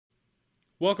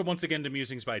Welcome once again to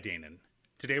Musings by Danon.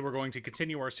 Today we're going to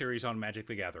continue our series on Magic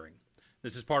the Gathering.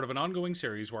 This is part of an ongoing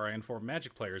series where I inform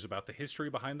Magic players about the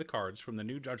history behind the cards from the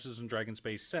new Dungeons & Dragons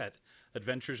base set,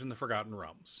 Adventures in the Forgotten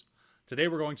Realms. Today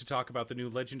we're going to talk about the new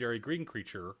legendary green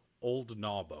creature, Old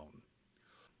Gnawbone.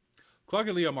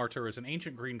 Cloggelia Martyr is an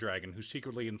ancient green dragon who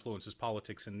secretly influences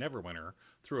politics in Neverwinter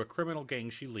through a criminal gang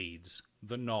she leads,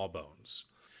 the Gnawbones.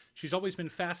 She's always been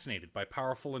fascinated by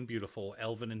powerful and beautiful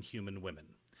elven and human women.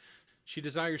 She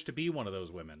desires to be one of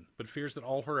those women, but fears that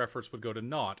all her efforts would go to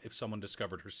naught if someone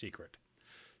discovered her secret.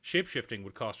 Shapeshifting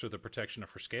would cost her the protection of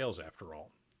her scales, after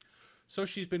all. So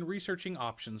she's been researching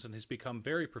options and has become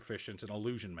very proficient in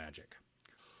illusion magic.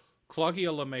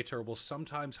 Cloggelia Martyr will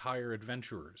sometimes hire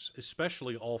adventurers,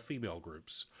 especially all-female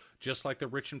groups, just like the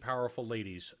rich and powerful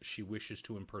ladies she wishes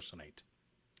to impersonate.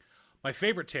 My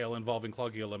favorite tale involving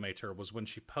Cloggelia Martyr was when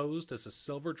she posed as a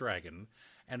silver dragon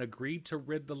and agreed to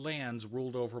rid the lands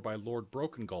ruled over by Lord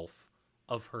Brokengulf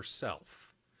of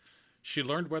herself. She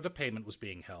learned where the payment was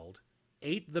being held,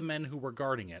 ate the men who were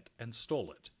guarding it, and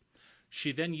stole it.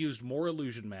 She then used more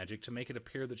illusion magic to make it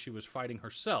appear that she was fighting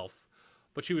herself,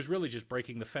 but she was really just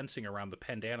breaking the fencing around the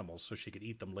penned animals so she could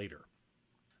eat them later.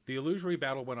 The illusory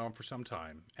battle went on for some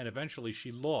time, and eventually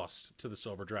she lost to the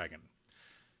silver dragon.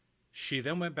 She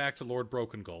then went back to Lord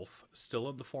Brokengulf, still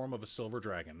in the form of a silver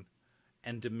dragon,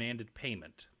 and demanded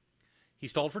payment. He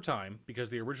stalled for time because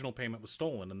the original payment was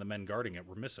stolen and the men guarding it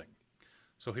were missing.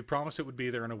 So he promised it would be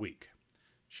there in a week.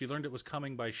 She learned it was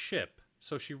coming by ship,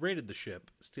 so she raided the ship,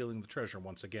 stealing the treasure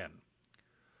once again.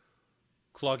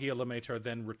 Cloggelia Martyr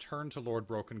then returned to Lord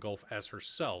Brokengulf as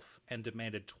herself and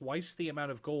demanded twice the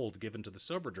amount of gold given to the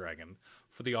silver dragon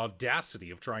for the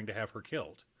audacity of trying to have her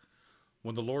killed.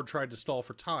 When the Lord tried to stall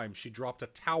for time, she dropped a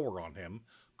tower on him,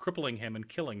 crippling him and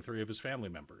killing 3 of his family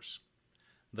members.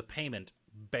 The payment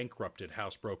bankrupted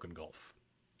House Brokengulf.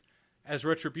 As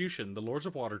retribution, the Lords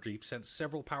of Waterdeep sent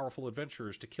several powerful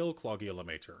adventurers to kill Cloggelia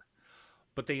Martyr,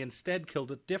 but they instead killed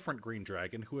a different green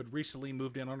dragon who had recently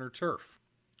moved in on her turf.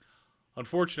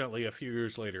 Unfortunately, a few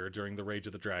years later, during the Rage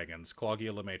of the Dragons,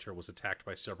 Cloggelia Martyr was attacked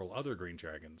by several other green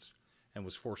dragons and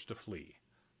was forced to flee,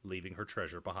 leaving her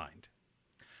treasure behind.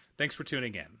 Thanks for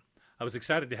tuning in. I was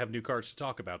excited to have new cards to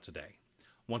talk about today.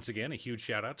 Once again, a huge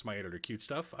shout out to my editor Cute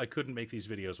Stuff. I couldn't make these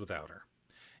videos without her.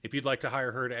 If you'd like to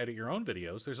hire her to edit your own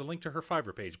videos, there's a link to her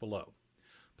Fiverr page below.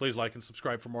 Please like and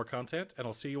subscribe for more content, and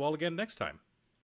I'll see you all again next time.